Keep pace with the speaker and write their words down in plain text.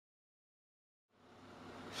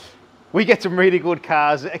We get some really good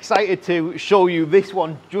cars. Excited to show you this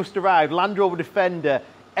one just arrived. Land Rover Defender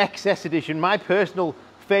XS Edition. My personal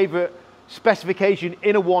favourite specification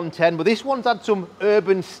in a 110. But this one's had some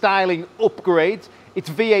urban styling upgrades. It's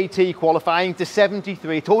VAT qualifying to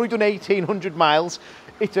 73. It's only done 1,800 miles.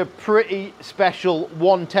 It's a pretty special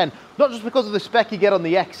 110. Not just because of the spec you get on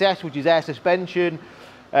the XS, which is air suspension,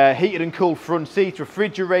 heated and cooled front seats,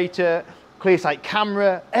 refrigerator, clear sight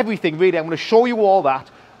camera, everything really. I'm going to show you all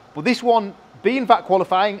that. But this one, being VAT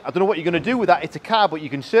qualifying, I don't know what you're going to do with that. It's a car, but you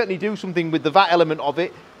can certainly do something with the VAT element of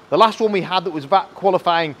it. The last one we had that was VAT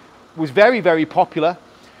qualifying was very, very popular.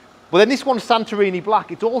 But then this one's Santorini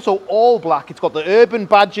black. It's also all black. It's got the urban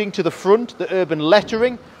badging to the front, the urban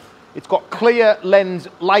lettering. It's got clear lens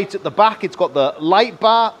lights at the back. It's got the light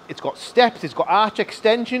bar. It's got steps. It's got arch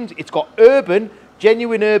extensions. It's got urban,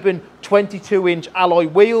 genuine urban 22-inch alloy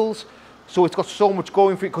wheels. So it's got so much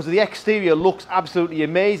going for it because the exterior looks absolutely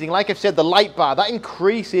amazing. Like I've said, the light bar, that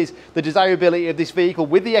increases the desirability of this vehicle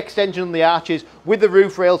with the extension on the arches, with the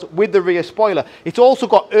roof rails, with the rear spoiler. It's also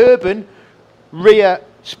got urban rear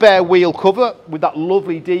spare wheel cover with that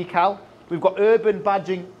lovely decal. We've got urban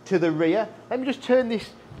badging to the rear. Let me just turn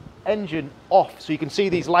this engine off so you can see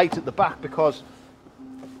these lights at the back because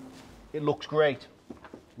it looks great.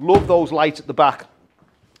 Love those lights at the back.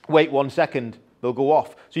 Wait 1 second. They'll go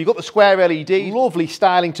off. So you've got the square LED, lovely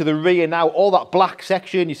styling to the rear now, all that black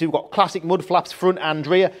section. You see we've got classic mud flaps front and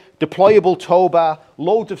rear, deployable tow bar,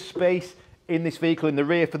 loads of space in this vehicle in the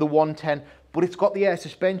rear for the 110, but it's got the air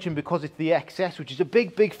suspension because it's the XS, which is a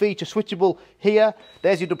big, big feature, switchable here.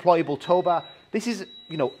 There's your deployable tow bar. This is,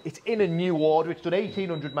 you know, it's in a new order. It's done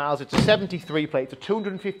 1,800 miles. It's a 73 plate. It's a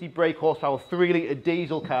 250 brake horsepower, 3-litre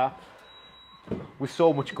diesel car, with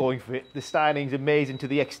so much going for it. The styling's amazing to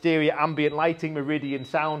the exterior, ambient lighting, meridian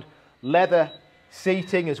sound, leather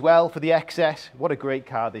seating as well for the XS. What a great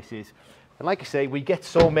car this is. And like I say, we get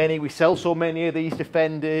so many, we sell so many of these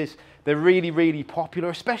Defenders. They're really, really popular,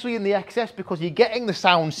 especially in the XS because you're getting the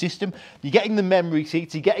sound system, you're getting the memory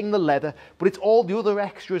seats, you're getting the leather, but it's all the other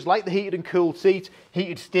extras like the heated and cooled seats,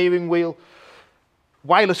 heated steering wheel,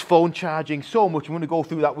 wireless phone charging, so much. I'm going to go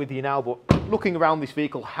through that with you now, but looking around this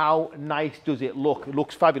vehicle, how nice does it look? It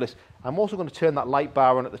looks fabulous. I'm also going to turn that light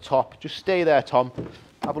bar on at the top. Just stay there, Tom.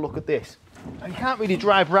 Have a look at this. And you can't really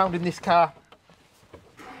drive around in this car.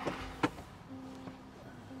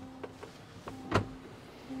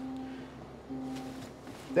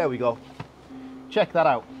 There we go. Check that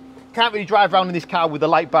out. Can't really drive around in this car with the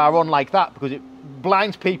light bar on like that because it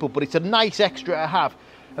blinds people, but it's a nice extra to have.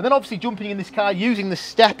 And then obviously jumping in this car, using the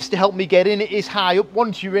steps to help me get in. It is high up.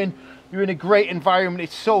 Once you're in a great environment.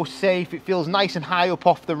 It's so safe. It feels nice and high up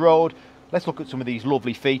off the road. Let's look at some of these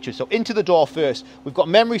lovely features. So into the door first, we've got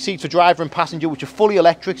memory seats for driver and passenger, which are fully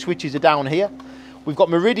electric. Switches are down here. We've got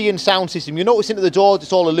Meridian sound system. You notice into the doors,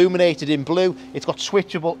 it's all illuminated in blue. It's got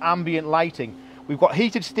switchable ambient lighting. We've got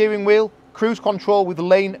heated steering wheel, cruise control with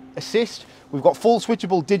lane assist. We've got full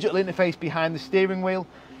switchable digital interface behind the steering wheel.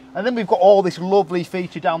 And then we've got all this lovely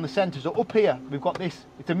feature down the centre. So up here, we've got this.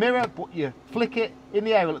 It's a mirror, but you flick it in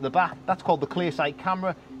the aerial at the back. That's called the clear sight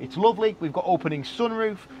camera. It's lovely. We've got opening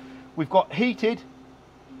sunroof. We've got heated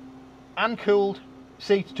and cooled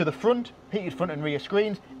seats to the front, heated front and rear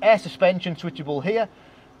screens, air suspension switchable here,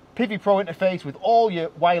 Pivi Pro interface with all your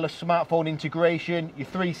wireless smartphone integration, your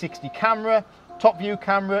 360 camera, top view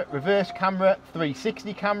camera, reverse camera,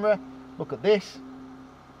 360 camera. Look at this.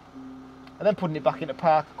 And then putting it back into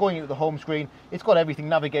park, going into the home screen. It's got everything,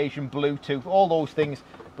 navigation, Bluetooth, all those things.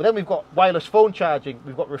 But then we've got wireless phone charging,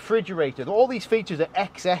 we've got refrigerator. All these features are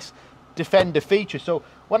XS Defender features. So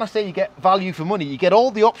when I say you get value for money, you get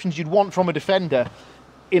all the options you'd want from a Defender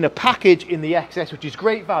in a package in the XS, which is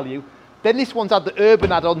great value. Then this one's had the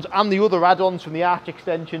urban add-ons and the other add-ons from the arch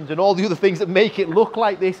extensions and all the other things that make it look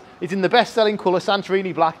like this. It's in the best-selling colour,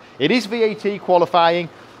 Santorini black. It is VAT qualifying.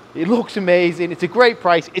 It looks amazing. It's a great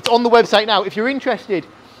price. It's on the website now. If you're interested,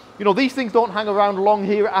 you know, these things don't hang around long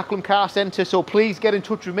here at Acklam Car Centre, so please get in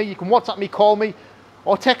touch with me. You can WhatsApp me, call me,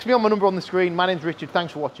 or text me on my number on the screen. My name's Richard.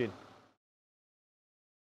 Thanks for watching.